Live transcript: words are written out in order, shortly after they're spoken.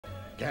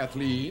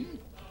Kathleen,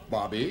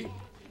 Bobby,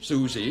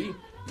 Susie.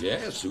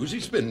 Yes,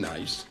 Susie's been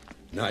nice.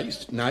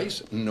 Nice,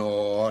 nice,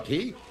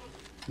 naughty.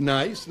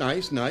 Nice,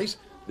 nice, nice.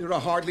 There are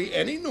hardly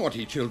any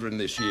naughty children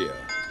this year.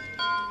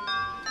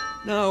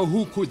 Now,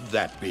 who could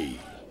that be?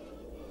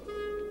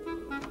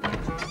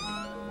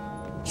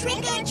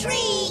 Trick or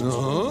treat!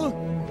 Huh?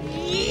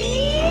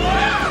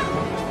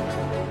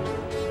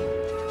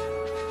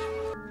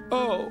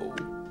 Oh,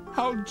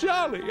 how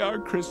jolly our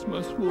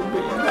Christmas will be.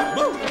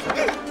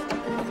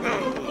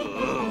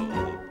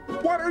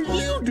 What are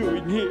you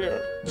doing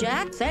here?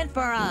 Jack sent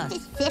for us.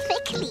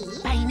 Specifically,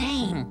 By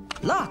name.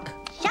 Look.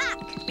 Jack.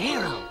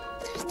 Barrel.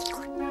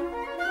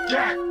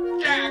 Jack!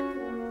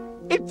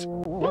 It's...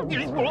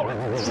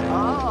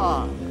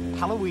 Ah,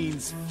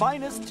 Halloween's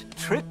finest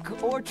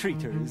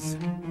trick-or-treaters.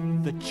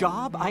 The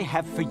job I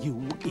have for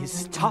you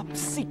is top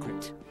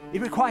secret.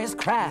 It requires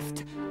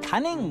craft,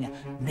 cunning,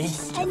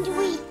 mischief. And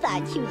we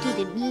thought you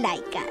didn't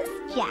like us,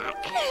 Jack.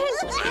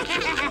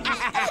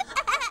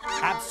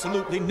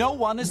 Absolutely no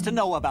one is to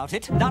know about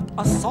it, not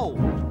a soul.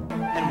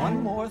 And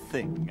one more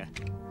thing.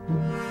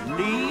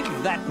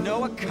 Leave that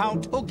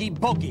no-account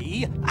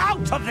oogie-boogie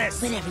out of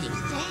this! Whatever you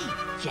say,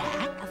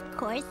 Jack. Of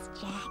course,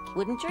 Jack.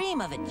 Wouldn't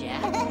dream of it,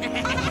 Jack. Turn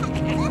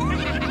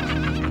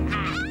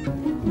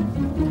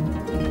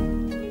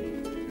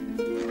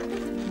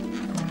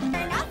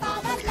off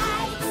all the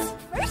lights.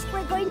 First,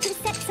 we're going to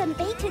set some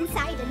bait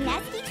inside a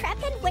nasty trap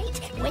and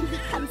wait. When he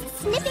comes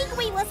sniffing,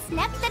 we will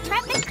snap the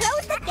trap and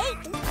close the gate.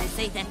 I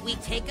say that we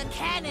take a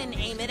cannon,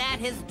 aim it at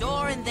his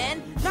door, and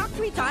then knock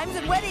 3 times,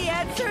 and when he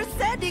answers,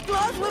 Santa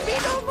Claus will be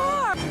no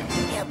more.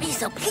 He'll be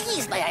so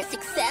pleased by our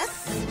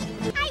success.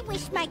 I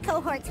wish my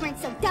cohorts weren't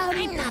so dumb.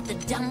 I'm not the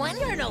dumb one.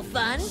 You're no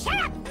fun. Shut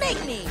up! Make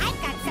me. I've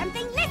got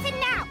something. Listen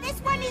now. This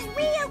one is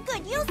real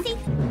good. You'll see.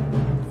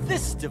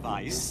 This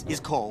device is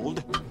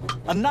called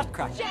a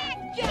nutcracker.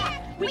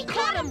 Jack! We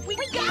got him! We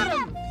got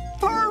him!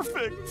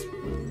 Perfect!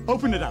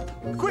 Open it up,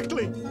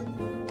 quickly.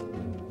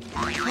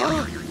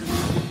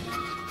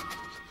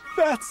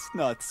 That's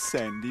not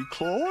Sandy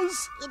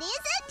Claus. It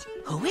isn't?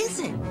 Who is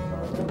it?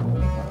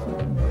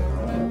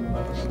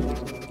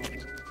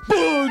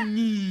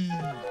 Bunny!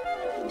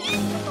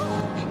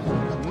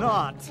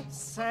 Not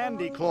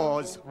Sandy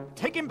Claus.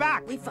 Take him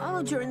back. We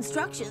followed your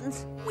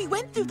instructions. We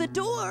went through the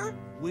door.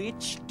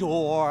 Which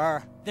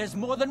door? There's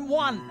more than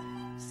one.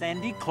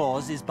 Sandy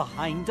Claus is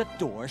behind a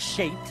door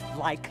shaped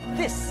like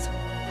this.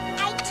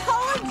 I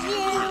told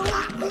you!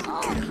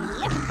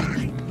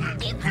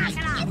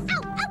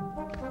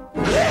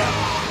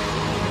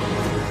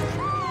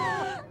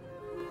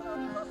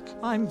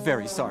 I'm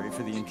very sorry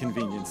for the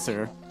inconvenience,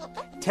 sir.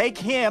 Take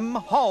him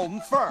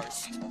home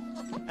first.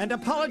 And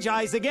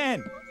apologize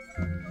again.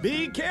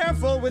 Be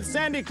careful with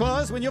Sandy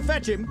Claus when you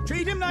fetch him.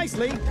 Treat him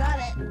nicely. Got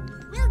it.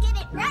 We'll get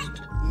it right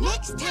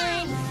next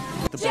time.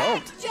 The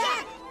boat.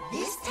 Jack!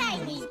 This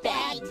time we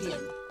bagged him.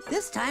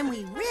 This time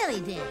we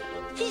really did.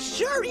 He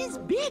sure is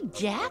big,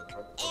 Jack.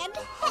 And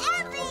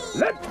heavy!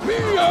 Let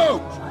me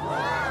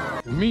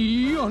out!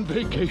 Me on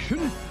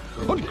vacation?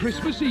 On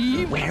Christmas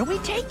Eve? Where are we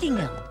taking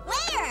him?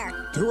 Where?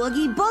 To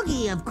Oogie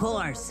Boogie, of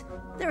course.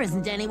 There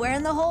isn't anywhere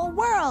in the whole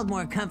world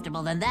more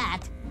comfortable than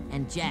that.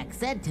 And Jack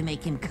said to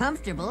make him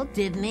comfortable,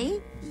 didn't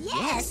he?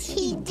 Yes,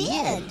 he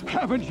did.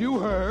 Haven't you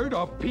heard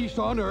of peace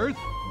on earth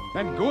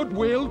and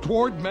goodwill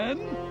toward men?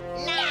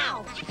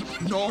 Now!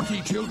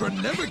 Naughty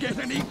children never get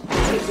any.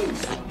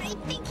 I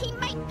think he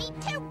might be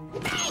too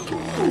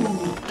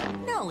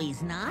big. No,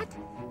 he's not.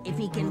 If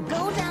he can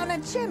go down a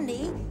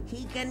chimney,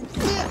 he can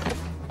get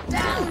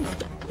down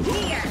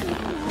here.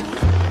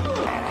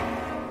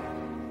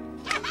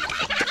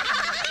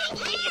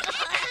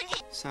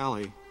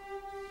 Sally,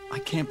 I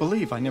can't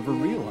believe I never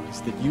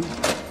realized that you...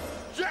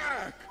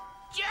 Jack!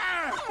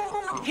 Jack!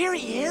 Here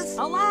he is,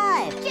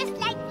 alive. Just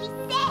like we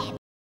said.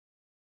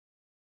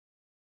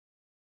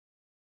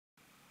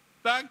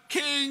 The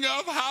king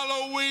of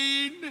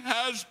Halloween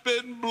has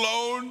been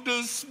blown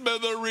to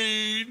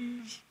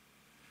smithereens.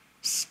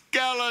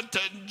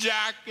 Skeleton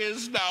Jack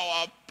is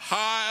now a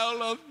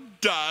pile of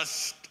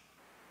dust.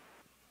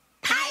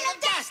 Pile of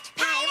dust!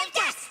 Pile of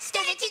dust!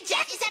 Skeleton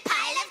Jack is a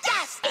pile of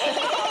dust!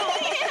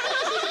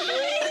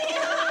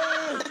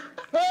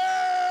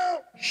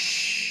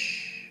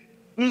 Shh!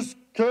 This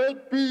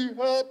can't be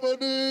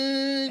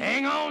happening!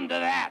 Hang on to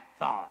that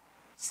thought,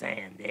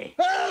 Sandy.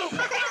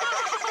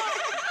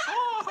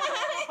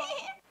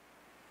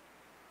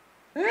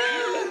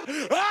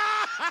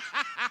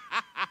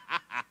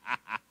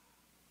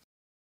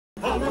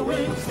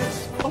 Halloween's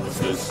this, oh, it's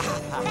this.